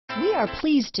We are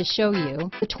pleased to show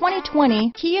you the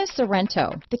 2020 Kia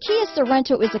Sorento. The Kia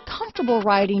Sorento is a comfortable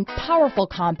riding, powerful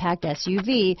compact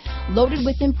SUV loaded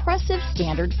with impressive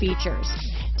standard features.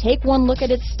 Take one look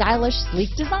at its stylish,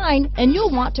 sleek design and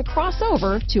you'll want to cross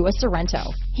over to a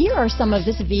Sorento. Here are some of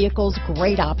this vehicle's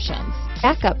great options: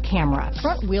 backup camera,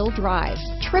 front wheel drive,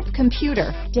 trip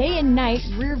computer, day and night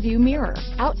rear view mirror,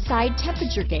 outside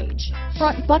temperature gauge,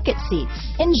 front bucket seats,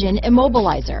 engine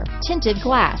immobilizer, tinted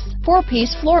glass,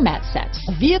 4-piece floor mat set.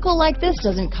 A vehicle like this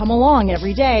doesn't come along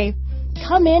every day.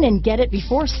 Come in and get it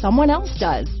before someone else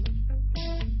does.